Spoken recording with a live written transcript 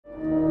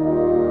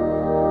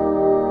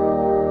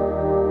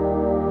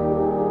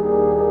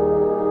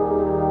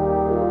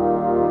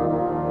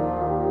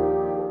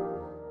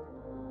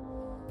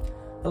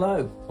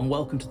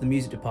welcome to the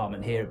music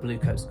department here at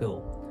Bluecoat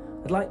School.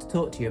 I'd like to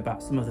talk to you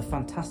about some of the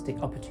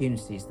fantastic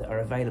opportunities that are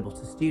available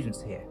to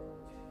students here.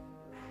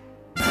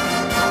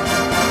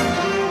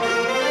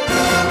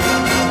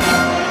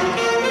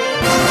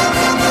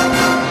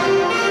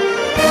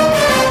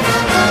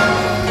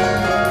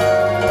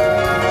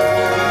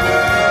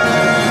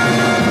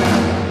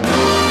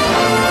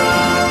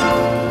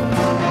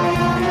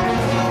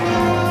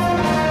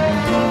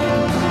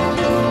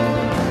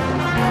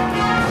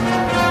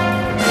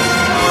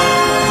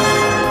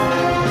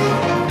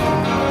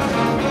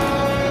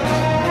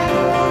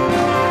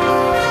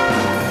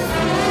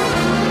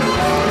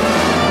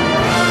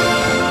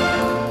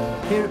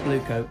 Here at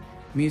Bluecoat,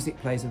 music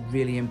plays a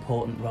really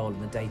important role in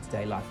the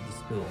day-to-day life of the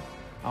school.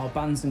 Our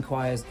bands and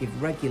choirs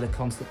give regular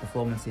concert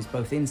performances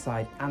both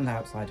inside and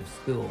outside of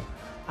school,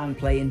 and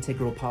play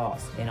integral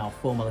parts in our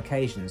formal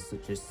occasions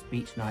such as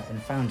Speech Night and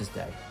Founders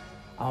Day.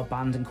 Our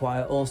band and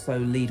choir also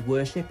lead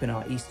worship in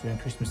our Easter and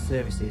Christmas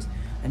services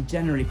and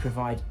generally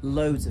provide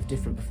loads of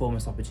different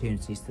performance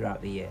opportunities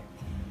throughout the year.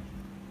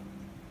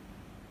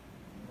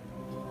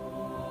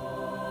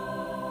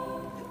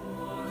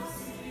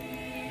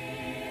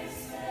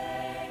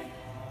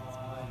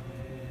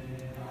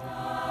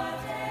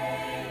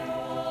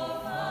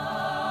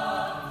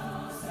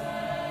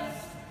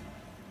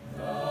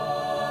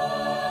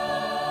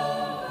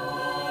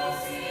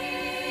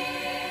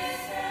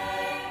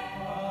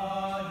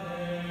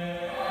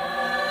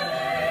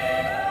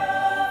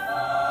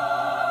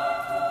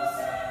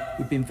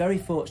 We've been very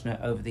fortunate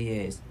over the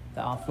years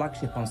that our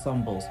flagship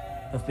ensembles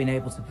have been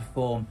able to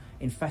perform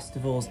in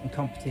festivals and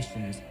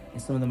competitions in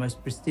some of the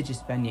most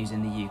prestigious venues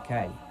in the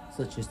UK,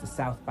 such as the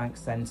South Bank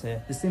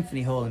Centre, the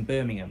Symphony Hall in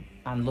Birmingham,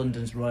 and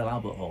London's Royal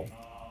Albert Hall.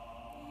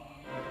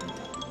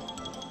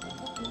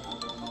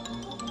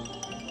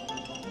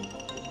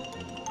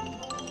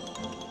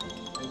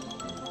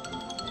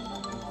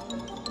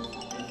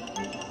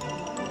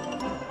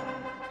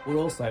 We're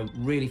also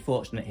really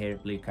fortunate here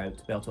at Bluecoat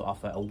to be able to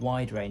offer a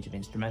wide range of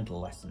instrumental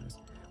lessons.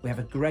 We have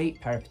a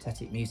great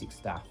peripatetic music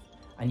staff,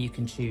 and you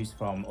can choose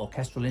from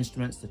orchestral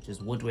instruments such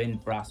as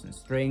woodwind, brass and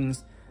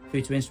strings,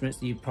 through to instruments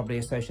that you probably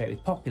associate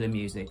with popular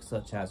music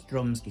such as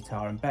drums,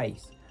 guitar and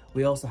bass.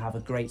 We also have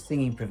a great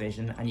singing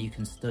provision, and you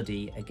can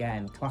study,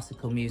 again,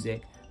 classical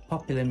music,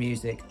 popular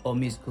music or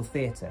musical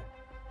theatre.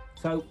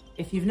 So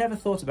if you've never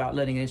thought about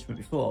learning an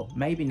instrument before,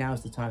 maybe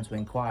now's the time to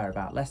inquire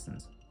about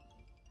lessons.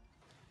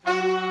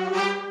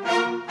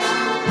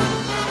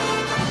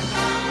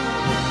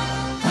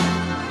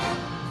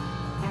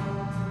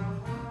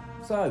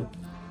 So,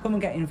 come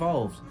and get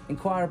involved,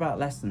 inquire about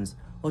lessons,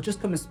 or just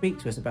come and speak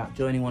to us about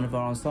joining one of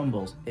our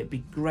ensembles. It'd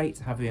be great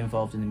to have you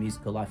involved in the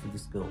musical life of the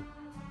school.